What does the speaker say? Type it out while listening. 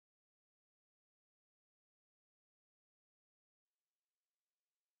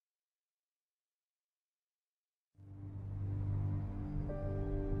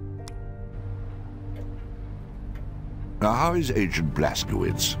Now, how is Agent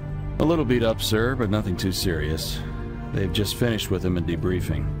Blazkowicz? A little beat up, sir, but nothing too serious. They've just finished with him in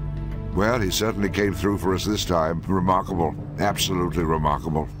debriefing. Well, he certainly came through for us this time. Remarkable. Absolutely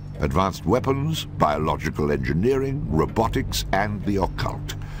remarkable. Advanced weapons, biological engineering, robotics, and the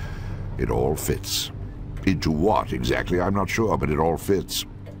occult. It all fits. Into what exactly, I'm not sure, but it all fits.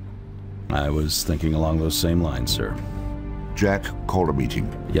 I was thinking along those same lines, sir. Jack, call a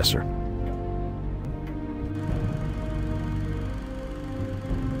meeting. Yes, sir.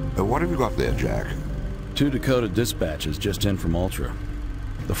 What have you got there, Jack? 2 decoded dispatches just in from Ultra.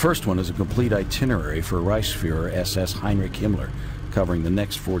 The first one is a complete itinerary for Reichsfuhrer SS Heinrich Himmler, covering the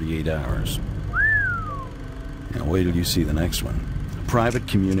next 48 hours. Now wait till you see the next one. A private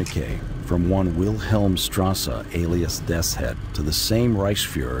communique from one Wilhelm Strasse, alias Deathshead, to the same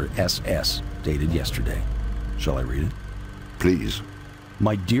Reichsfuhrer SS, dated yesterday. Shall I read it? Please.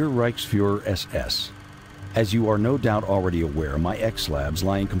 My dear Reichsfuhrer SS, as you are no doubt already aware, my X-Labs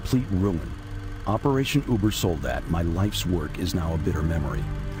lie in complete ruin. Operation Ubersoldat, my life's work, is now a bitter memory.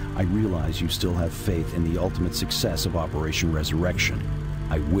 I realize you still have faith in the ultimate success of Operation Resurrection.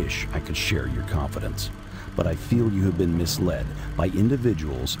 I wish I could share your confidence. But I feel you have been misled by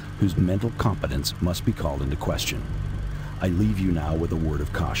individuals whose mental competence must be called into question. I leave you now with a word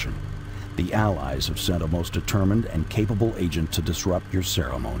of caution. The Allies have sent a most determined and capable agent to disrupt your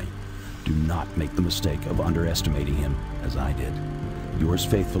ceremony. Do not make the mistake of underestimating him, as I did. Yours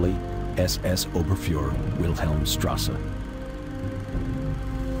faithfully, SS Oberfuhrer Wilhelm Strasse.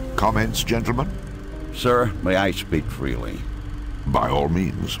 Comments, gentlemen? Sir, may I speak freely? By all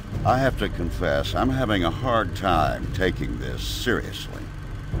means. I have to confess, I'm having a hard time taking this seriously.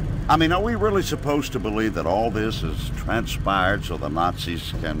 I mean, are we really supposed to believe that all this has transpired so the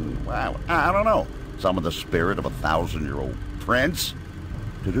Nazis can, well, I don't know, summon the spirit of a 1,000-year-old prince?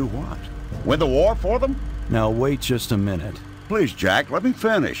 To do what? Win the war for them? Now wait just a minute. Please, Jack, let me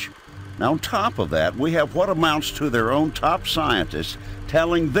finish. Now, on top of that, we have what amounts to their own top scientists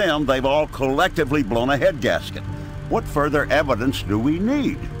telling them they've all collectively blown a head gasket. What further evidence do we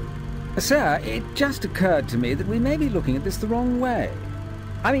need? Sir, it just occurred to me that we may be looking at this the wrong way.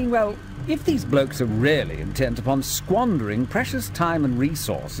 I mean, well, if these blokes are really intent upon squandering precious time and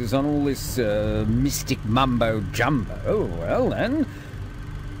resources on all this mystic mumbo-jumbo, well then...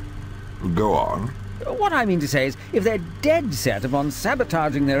 Go on. What I mean to say is, if they're dead set upon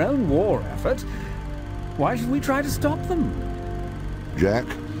sabotaging their own war effort, why should we try to stop them? Jack,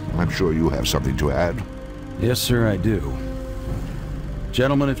 I'm sure you have something to add. Yes, sir, I do.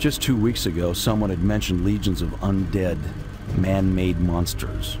 Gentlemen, if just 2 weeks ago someone had mentioned legions of undead, man-made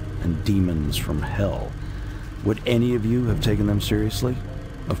monsters and demons from hell, would any of you have taken them seriously?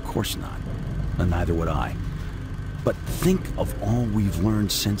 Of course not. And neither would I. But think of all we've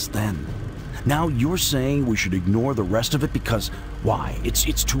learned since then. Now you're saying we should ignore the rest of it because, why,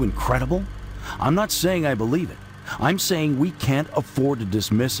 it's too incredible? I'm not saying I believe it. I'm saying we can't afford to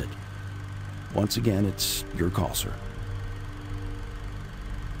dismiss it. Once again, it's your call, sir.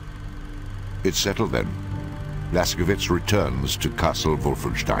 It's settled then. Blazkowicz returns to Castle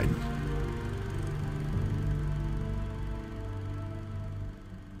Wolfenstein.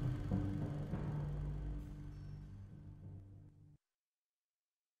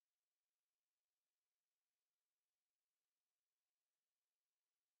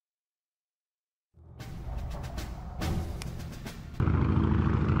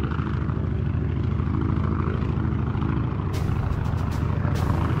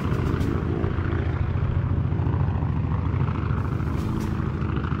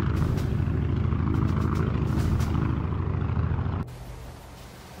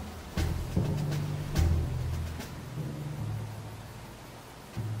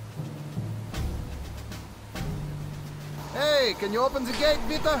 Hey, can you open the gate,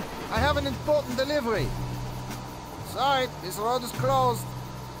 bitte? I have an important delivery. Sorry, this road is closed.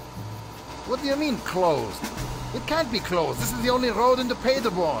 What do you mean, closed? It can't be closed. This is the only road into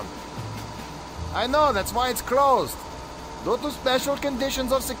Reborn. I know, that's why it's closed. Due to special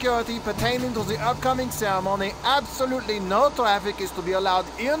conditions of security pertaining to the upcoming ceremony, absolutely no traffic is to be allowed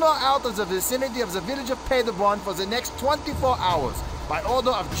in or out of the vicinity of the village of Reborn for the next 24 hours, by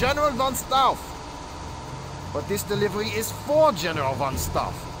order of General von Stauff. But this delivery is for General von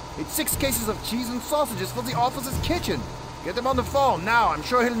Stauff. It's 6 cases of cheese and sausages for the officer's kitchen. Get him on the phone now. I'm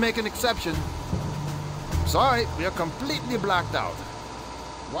sure he'll make an exception. Sorry, we are completely blacked out.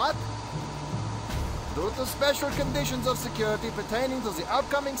 What? Due to special conditions of security pertaining to the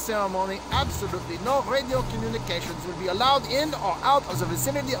upcoming ceremony, absolutely no radio communications will be allowed in or out of the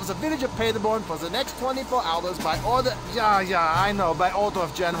vicinity of the village of Reborn for the next 24 hours by order... Yeah, I know, by order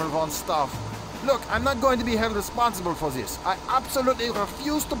of General von Stauff. Look, I'm not going to be held responsible for this. I absolutely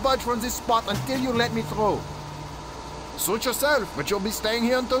refuse to budge from this spot until you let me through. Suit yourself, but you'll be staying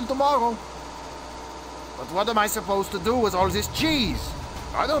here until tomorrow. But what am I supposed to do with all this cheese?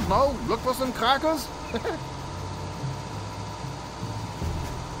 I don't know. Look for some crackers?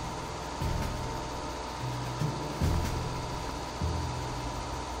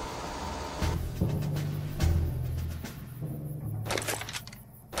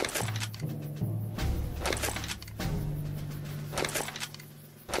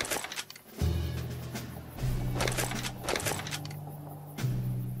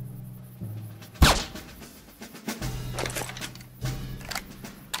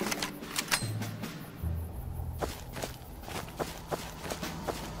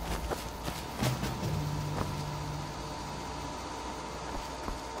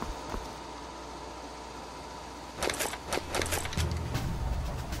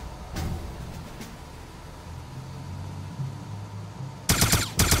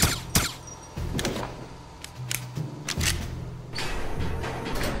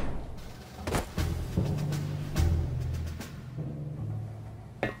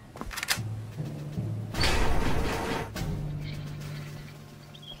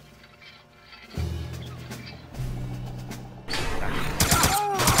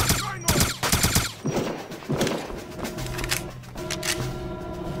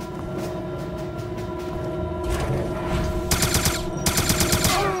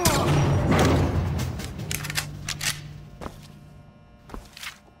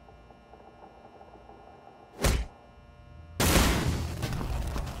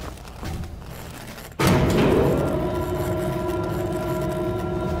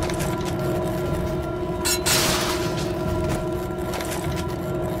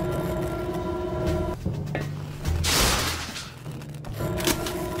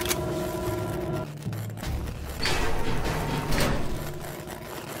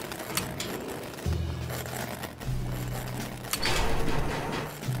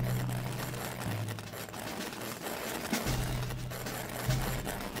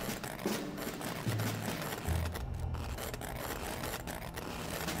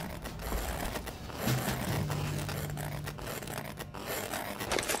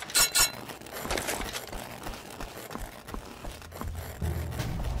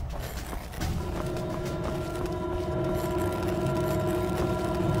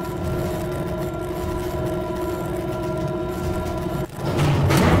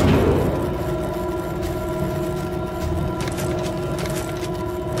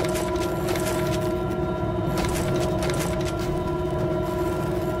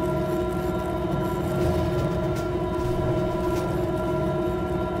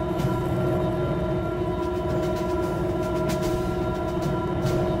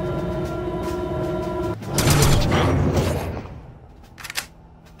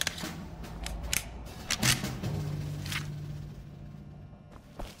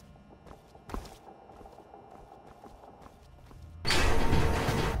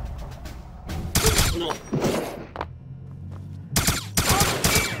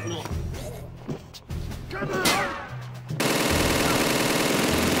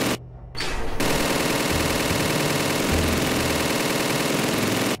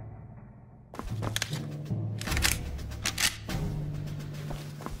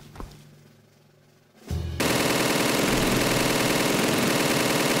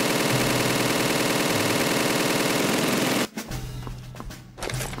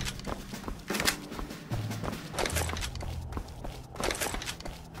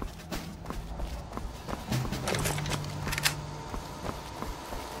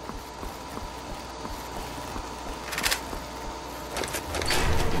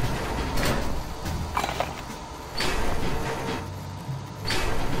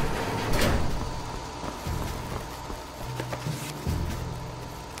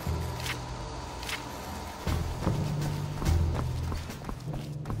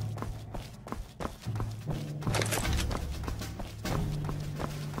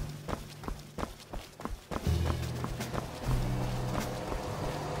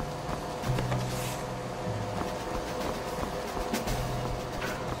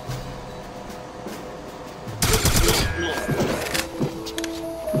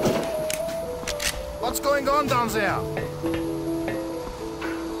 What's going on down there?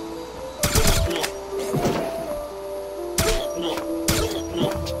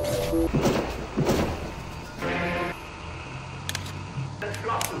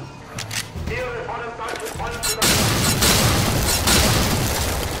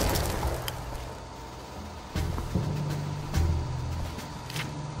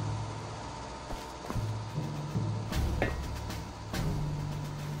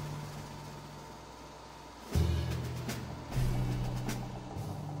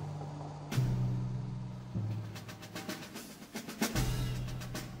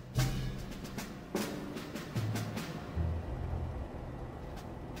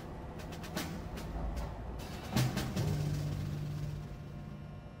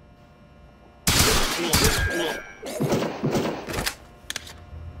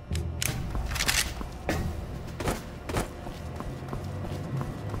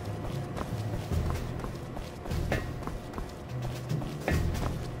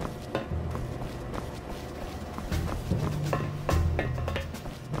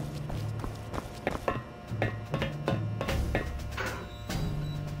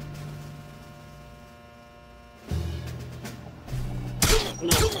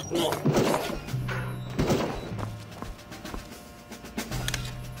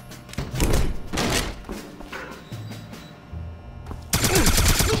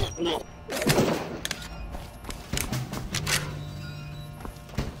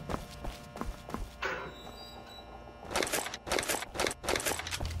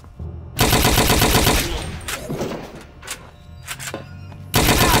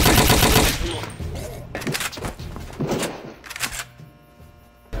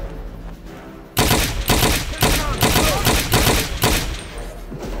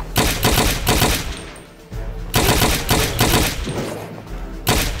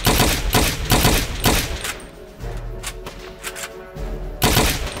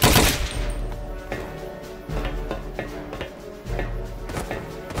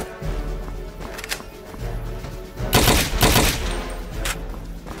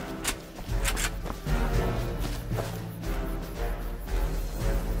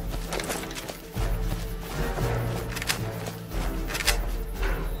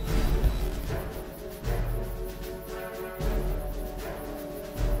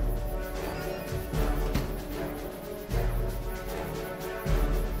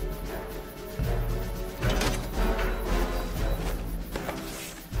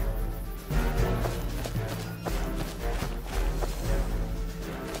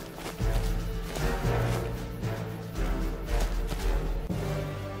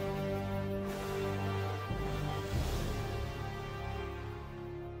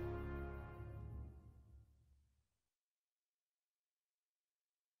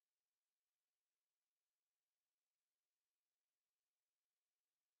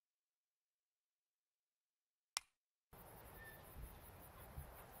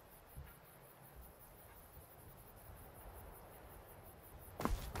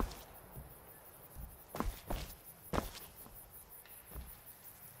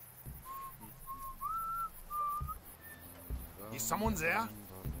 Is someone there?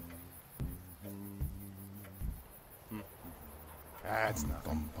 That's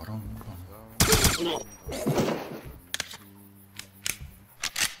nothing.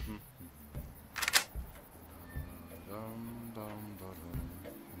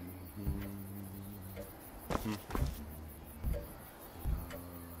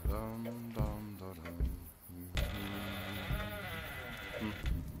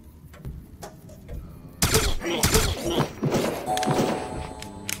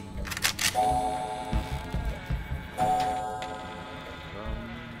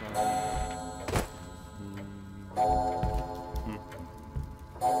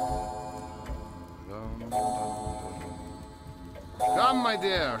 Come, my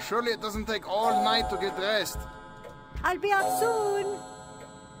dear. Surely it doesn't take all night to get dressed. I'll be out soon.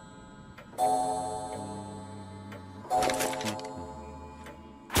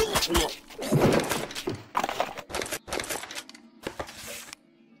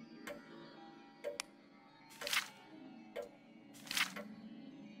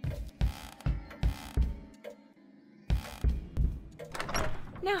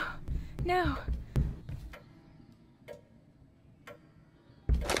 No, no.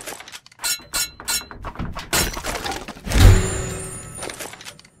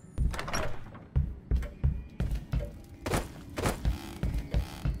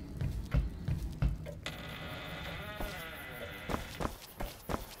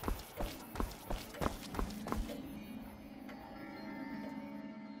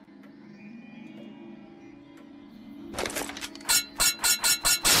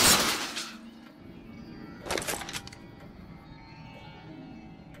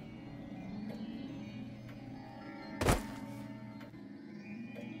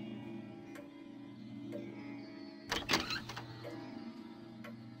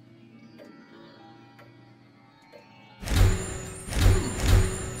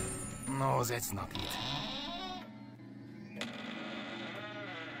 No, that's not it.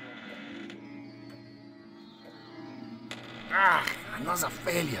 Ah, another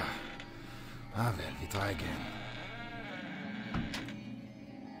failure. Ah, well, we try again.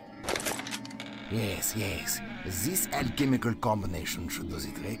 Yes, yes. This alchemical combination should do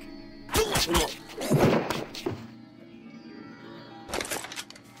the trick.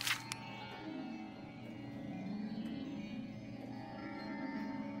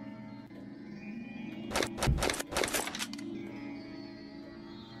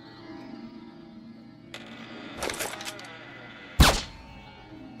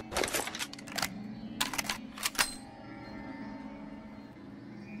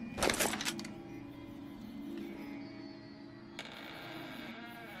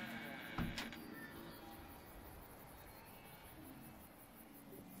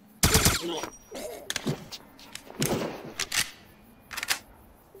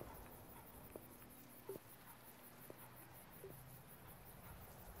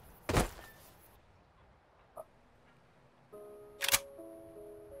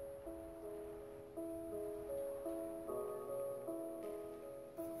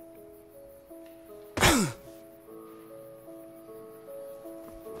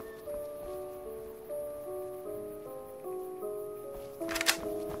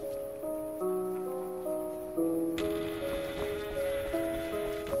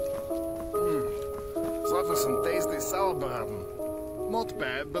 Some tasty sauerbraten. Not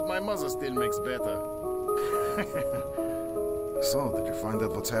bad, but my mother still makes better. So, did you find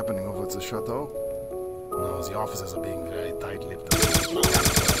out what's happening over at the chateau? No, the officers are being very tight-lipped.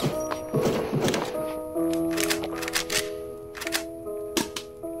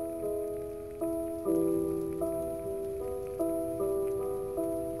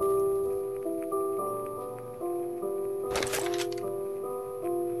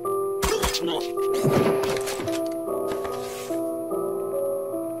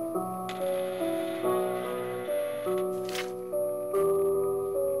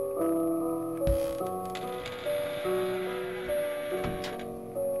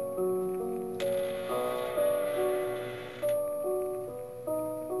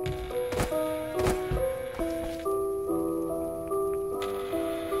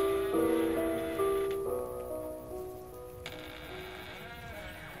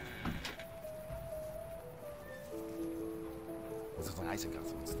 Das ist ein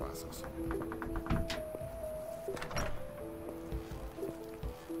Eisengas und Straße.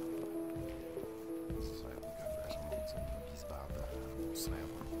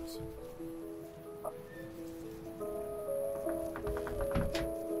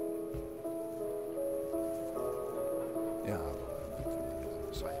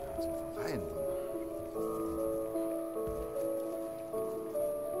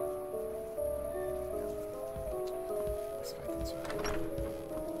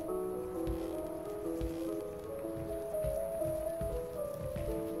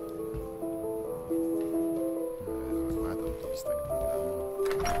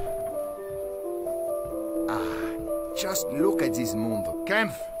 Just look at this mundo.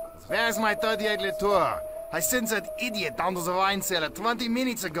 Kempf, where's my 38 Latour? I sent that idiot down to the wine cellar 20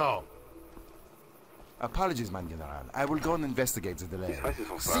 minutes ago. Apologies, mein General. I will go and investigate the delay.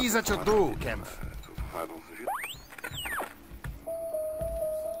 See that you do, Kempf.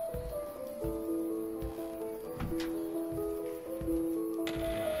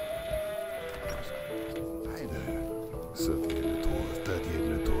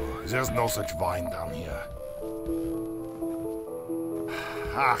 There's no such wine down here.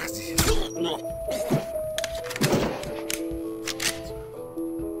 Ach, sie...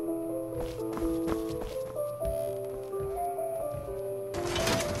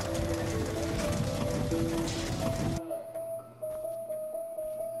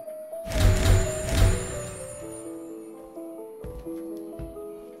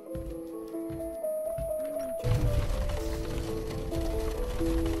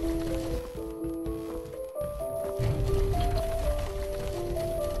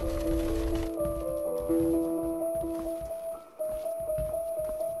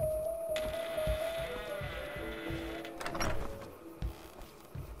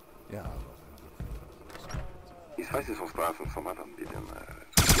 Ich weiß nicht, was Strafen vom anderen bieten.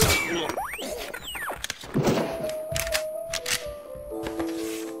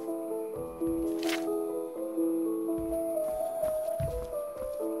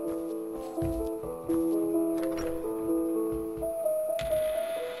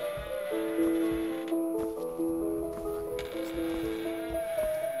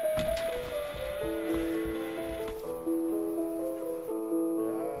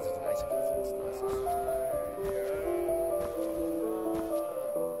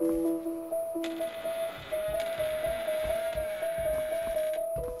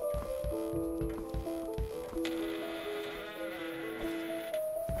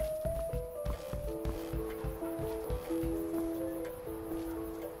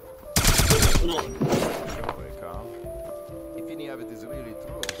 If any of it is really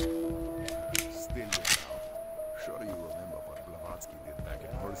true, still you know. Sure you remember what Blavatsky did back in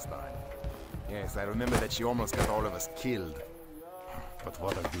Wolfenstein. Yes, I remember that she almost got all of us killed. But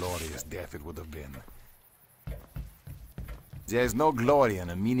what a glorious death it would have been. There is no glory in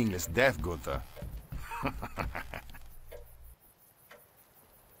a meaningless death, Gunther.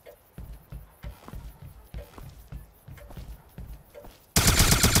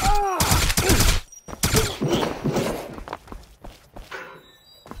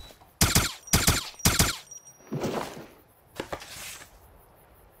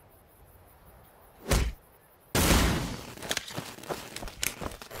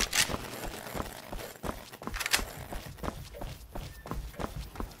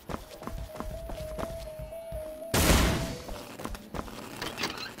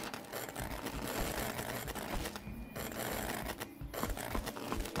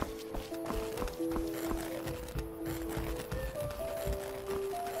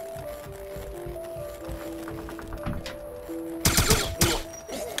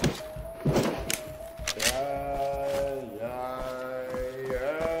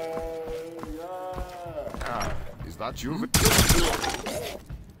 that you?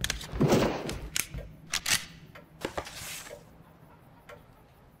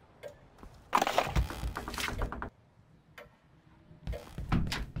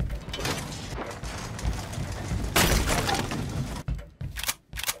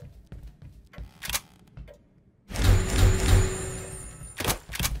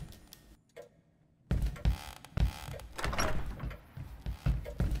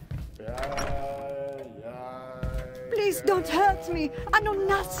 Please don't hurt me. I know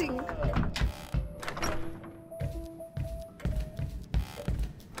nothing.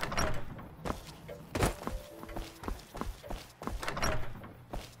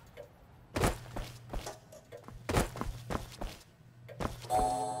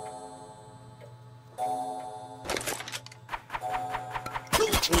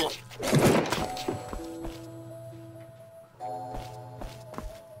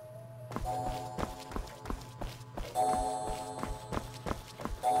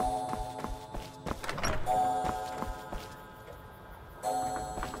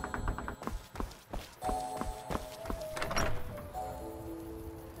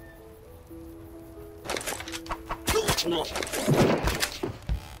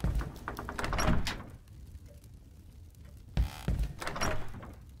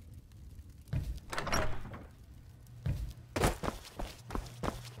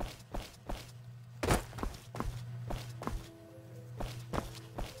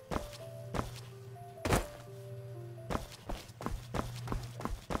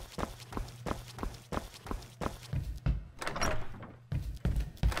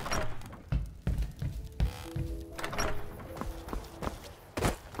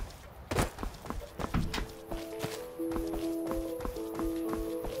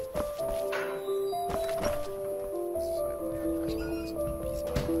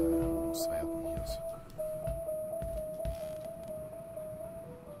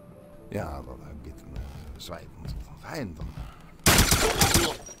 Ja, aber bitte, zweitens, Feinden.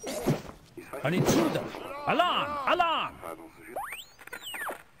 An intruder! Alarm! Alarm!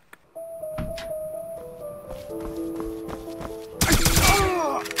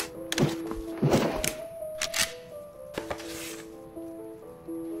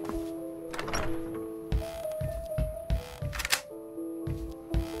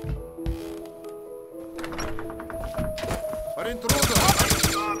 An intruder!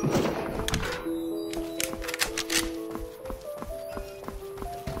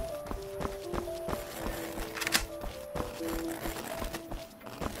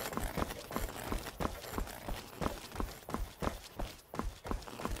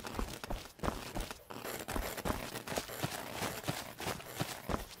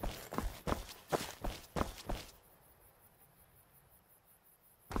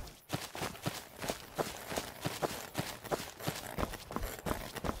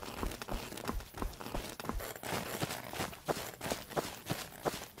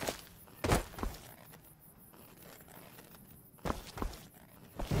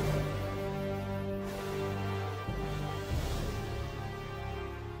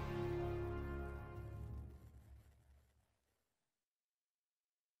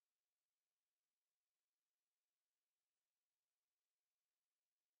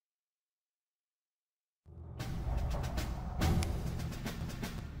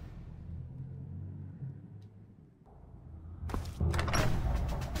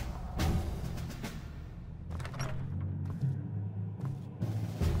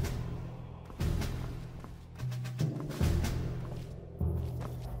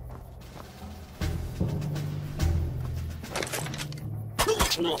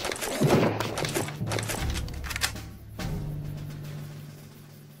 You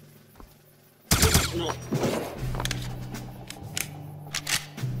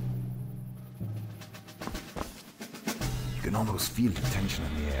can almost feel the tension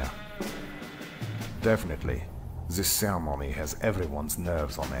in the air. Definitely. This ceremony has everyone's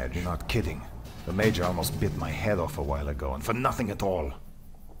nerves on edge. You're not kidding. The Major almost bit my head off a while ago, and for nothing at all.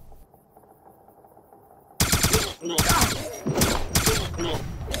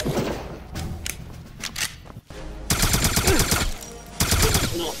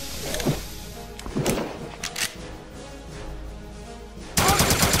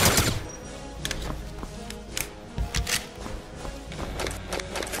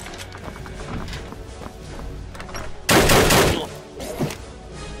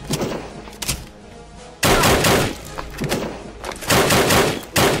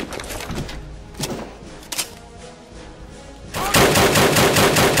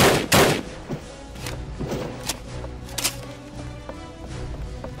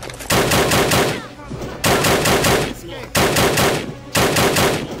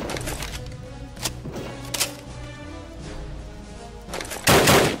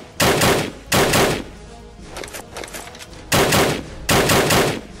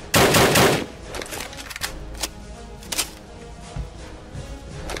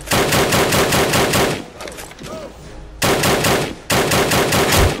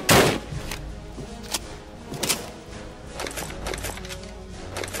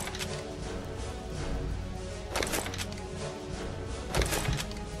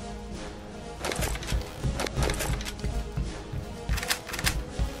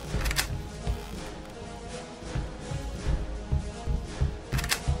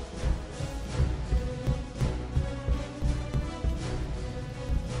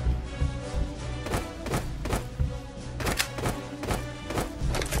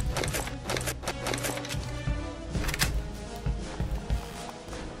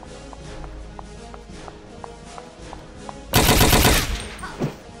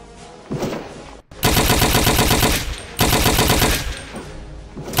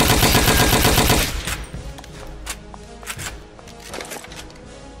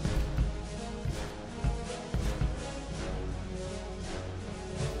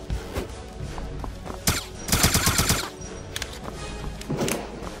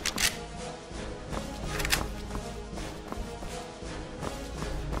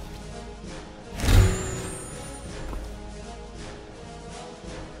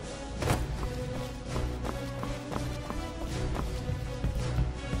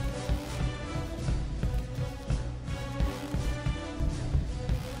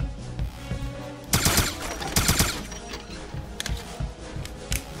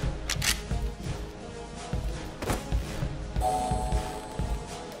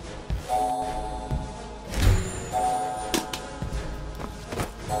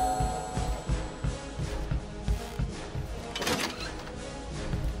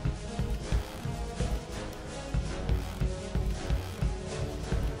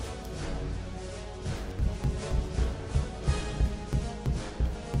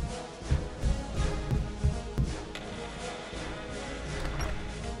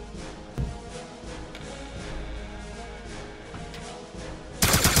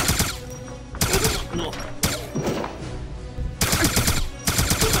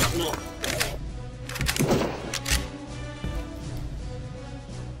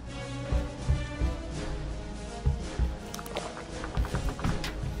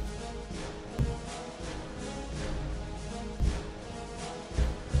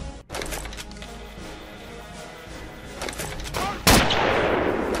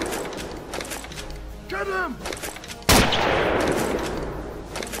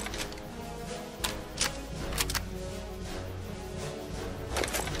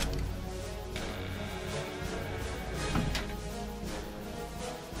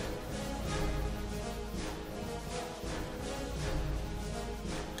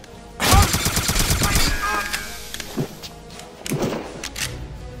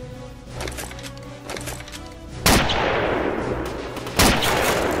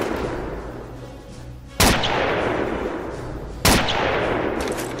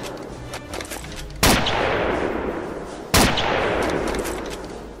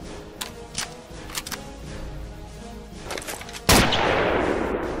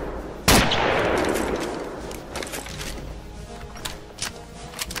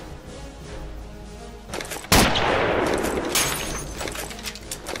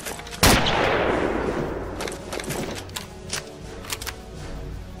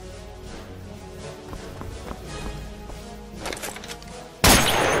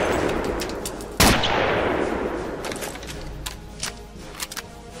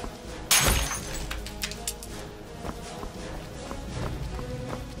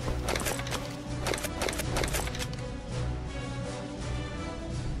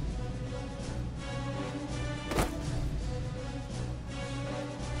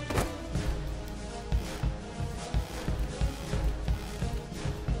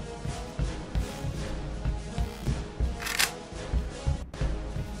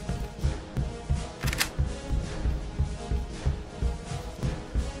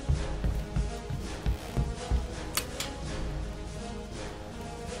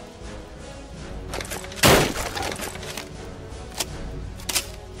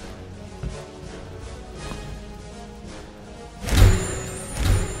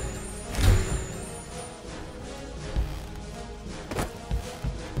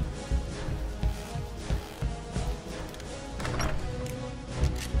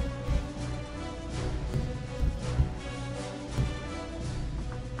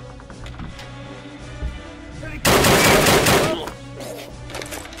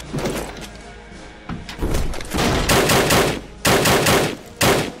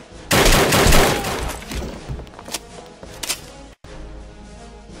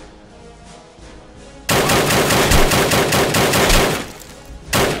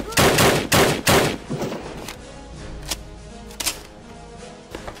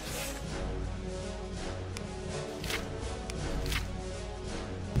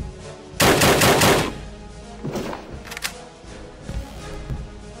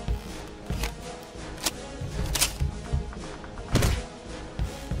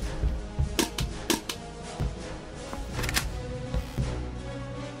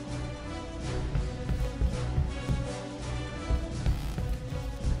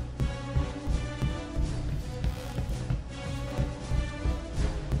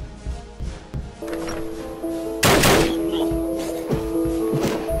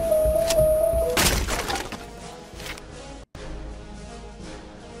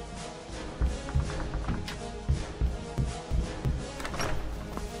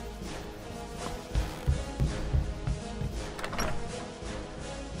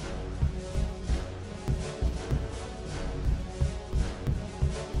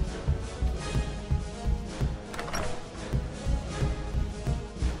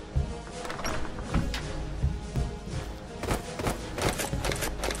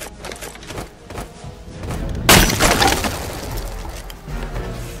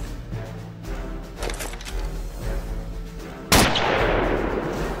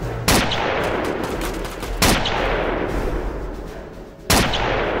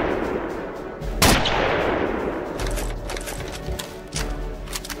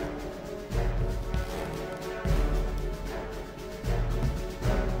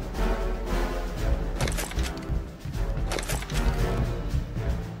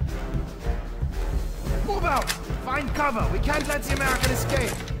 Find cover! We can't let the American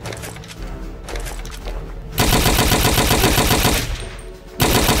escape!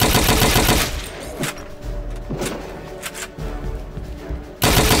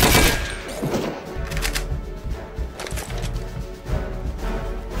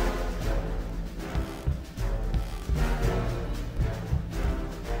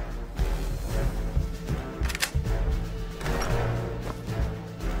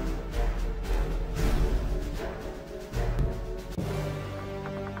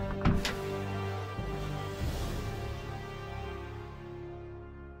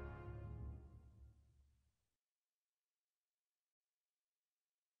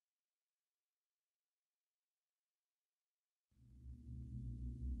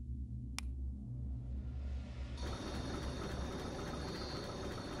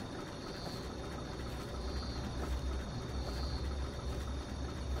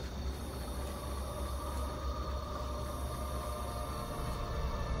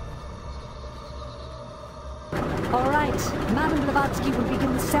 All right, Madame Blavatsky will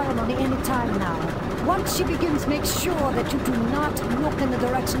begin the ceremony any time now. Once she begins, make sure that you do not look in the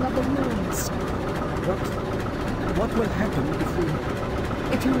direction of the ruins. What will happen if we...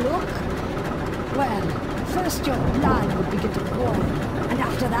 If you look, well, first your blood will begin to boil, and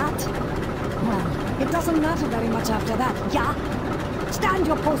after that, well, it doesn't matter very much after that, yeah? Stand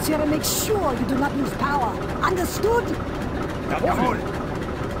your post here and make sure you do not lose power. Understood? Jawohl!